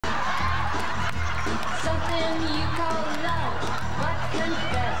something you call love, but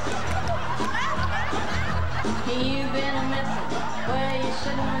confess. You've been a messin' where you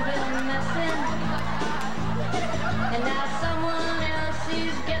shouldn't have been messing. And now someone else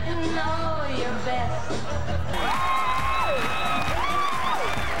is getting all your best.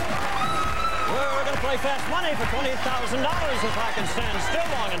 We're going to play fast money for $20,000 if I can stand still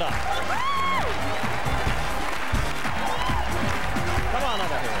long enough. Come on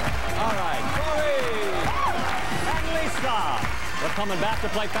over here. All right, Corey and Lisa. We're coming back to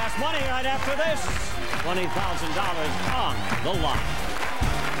play fast money right after this. $20,000 on the line.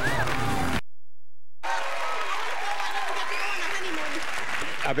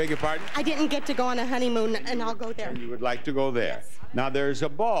 I beg your pardon? I didn't get to go on a honeymoon, and I'll go there. And you would like to go there. Yes. Now, there's a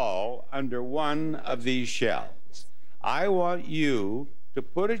ball under one of these shells. I want you to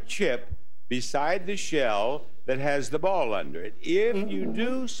put a chip beside the shell that has the ball under it. If you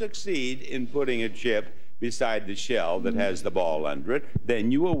do succeed in putting a chip beside the shell that has the ball under it,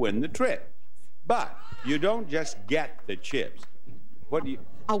 then you will win the trip. But you don't just get the chips. What do you...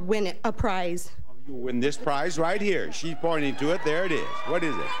 I'll win a prize. You win this prize right here. She's pointing to it. There it is. What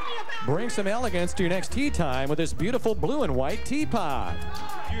is it? Bring some elegance to your next tea time with this beautiful blue and white teapot.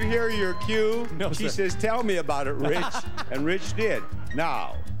 Did you hear your cue? No, she sir. says, tell me about it, Rich. And Rich did.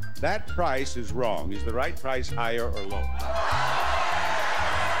 Now, that price is wrong. Is the right price higher or lower?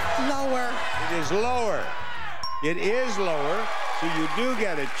 Lower. It is lower. It is lower, so you do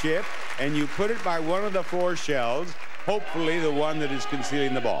get a chip, and you put it by one of the 4 shells, hopefully the one that is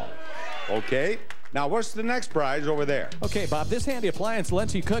concealing the ball. Okay? Now, what's the next prize over there? Okay, Bob, this handy appliance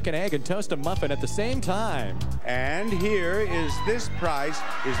lets you cook an egg and toast a muffin at the same time. And here is this price.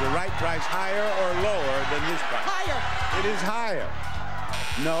 Is the right price higher or lower than this price? Higher. It is higher.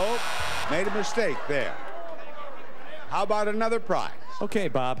 No, made a mistake there. How about another prize? Okay,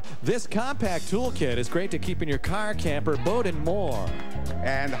 Bob, this compact toolkit is great to keep in your car, camper, boat, and more.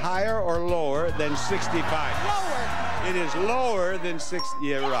 And higher or lower than 65? Lower. It is lower than 60.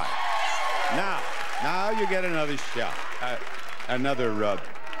 Yeah, right. Now you get another shell, another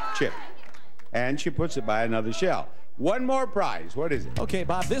chip. And she puts it by another shell. One more prize. What is it? Okay,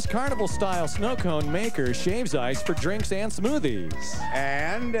 Bob, this carnival-style snow cone maker shaves ice for drinks and smoothies.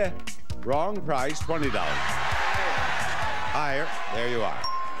 And wrong price, $20. Higher. There you are.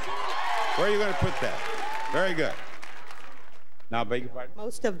 Where are you going to put that? Very good. Now, beg your pardon?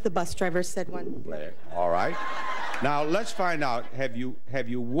 Most of the bus drivers said one. All right. Now, let's find out, have you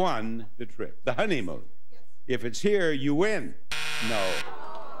won the trip, the honeymoon? Yes. If it's here, you win. No,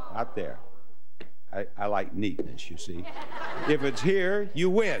 not there. I like neatness, you see. If it's here, you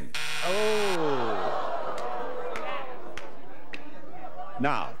win. Oh.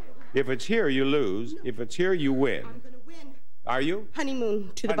 Now, if it's here, you lose. If it's here, you win. I'm going to win. Are you?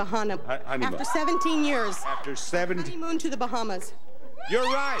 Honeymoon to the Bahamas. Honeymoon. After 17 years. After 17. Honeymoon to the Bahamas. You're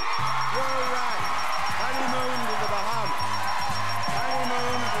right. You're right. Honeymoon to the Bahamas.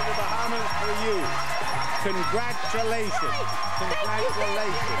 Honeymoon to the Bahamas for you. Congratulations.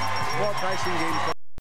 Congratulations. More pricing games.